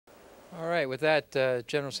All right, with that,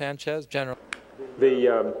 General Sanchez, General.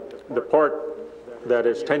 The part that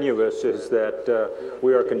is tenuous is that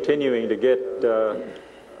we are continuing to get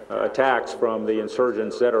attacks from the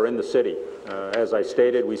insurgents that are in the city. As I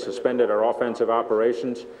stated, we suspended our offensive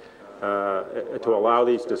operations to allow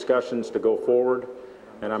these discussions to go forward.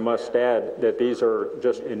 And I must add that these are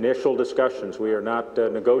just initial discussions. We are not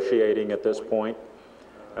negotiating at this point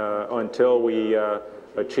until we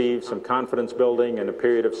achieve some confidence building and a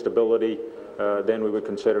period of stability. Then we would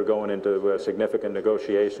consider going into significant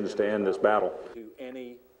negotiations to end this battle. To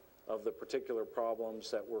any of the particular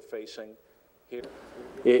problems that we're facing here.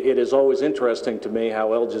 It is always interesting to me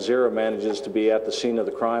how Al Jazeera manages to be at the scene of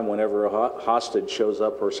the crime whenever a hostage shows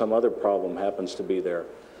up or some other problem happens to be there.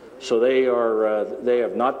 So they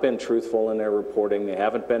have not been truthful in their reporting. They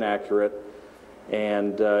haven't been accurate,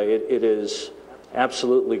 and it is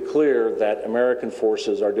absolutely clear that American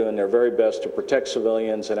forces are doing their very best to protect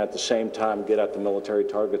civilians and at the same time get at the military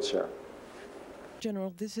targets there.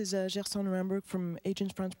 General, this is Gerson Ramberg from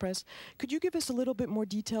Agence France Presse. Could you give us a little bit more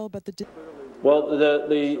detail about the... Well,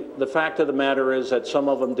 the fact of the matter is that some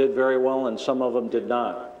of them did very well and some of them did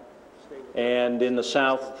not. And in the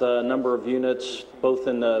South, a number of units, both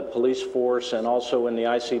in the police force and also in the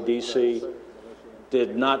ICDC,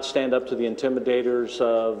 did not stand up to the intimidators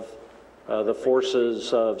of the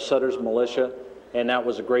forces of Sadr's militia, and that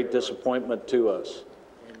was a great disappointment to us.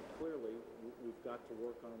 And clearly, we've got to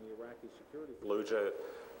work on the Iraqi security. Fallujah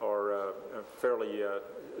are fairly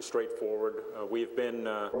straightforward. We've been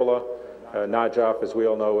Najaf, as we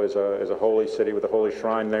all know, is a holy city with a holy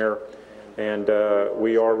shrine there, and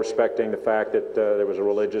we are respecting the fact that there was a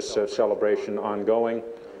religious celebration ongoing.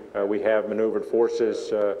 We have maneuvered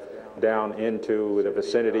forces down into the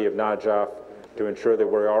vicinity of Najaf to ensure that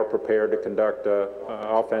we are prepared to conduct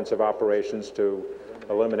offensive operations to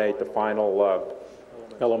eliminate the final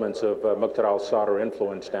elements of Muqtada al-Sadr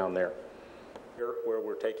influence down there. Where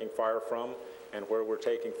we're taking fire from, and where we're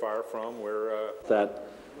taking fire from, we're... That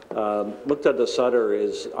Muqtada al-Sadr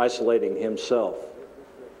is isolating himself.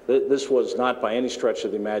 This was not by any stretch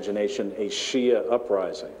of the imagination a Shia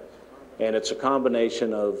uprising. And it's a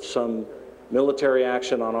combination of some military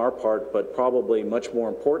action on our part, but probably much more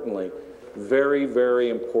importantly, very, very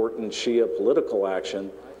important Shia political action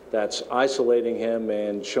that's isolating him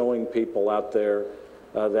and showing people out there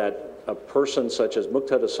that a person such as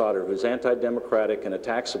Muqtada al-Sadr, who's anti-democratic and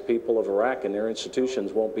attacks the people of Iraq and their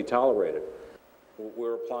institutions, won't be tolerated.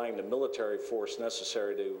 We're applying the military force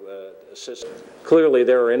necessary to assist. Clearly,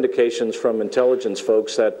 there are indications from intelligence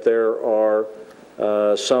folks that there are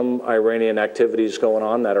some Iranian activities going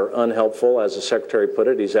on that are unhelpful, as the Secretary put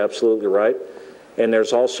it. He's absolutely right. And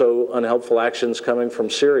there's also unhelpful actions coming from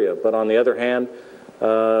Syria. But on the other hand,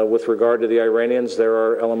 with regard to the Iranians, there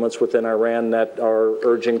are elements within Iran that are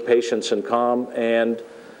urging patience and calm and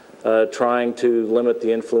trying to limit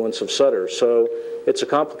the influence of Sadr. So it's a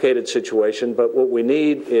complicated situation, but what we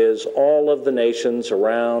need is all of the nations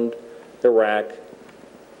around Iraq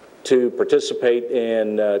to participate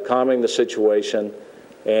in calming the situation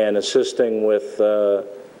and assisting with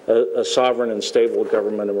a sovereign and stable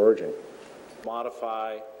government emerging.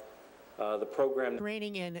 Modify the program.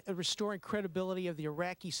 Training and restoring credibility of the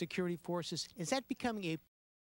Iraqi security forces, is that becoming a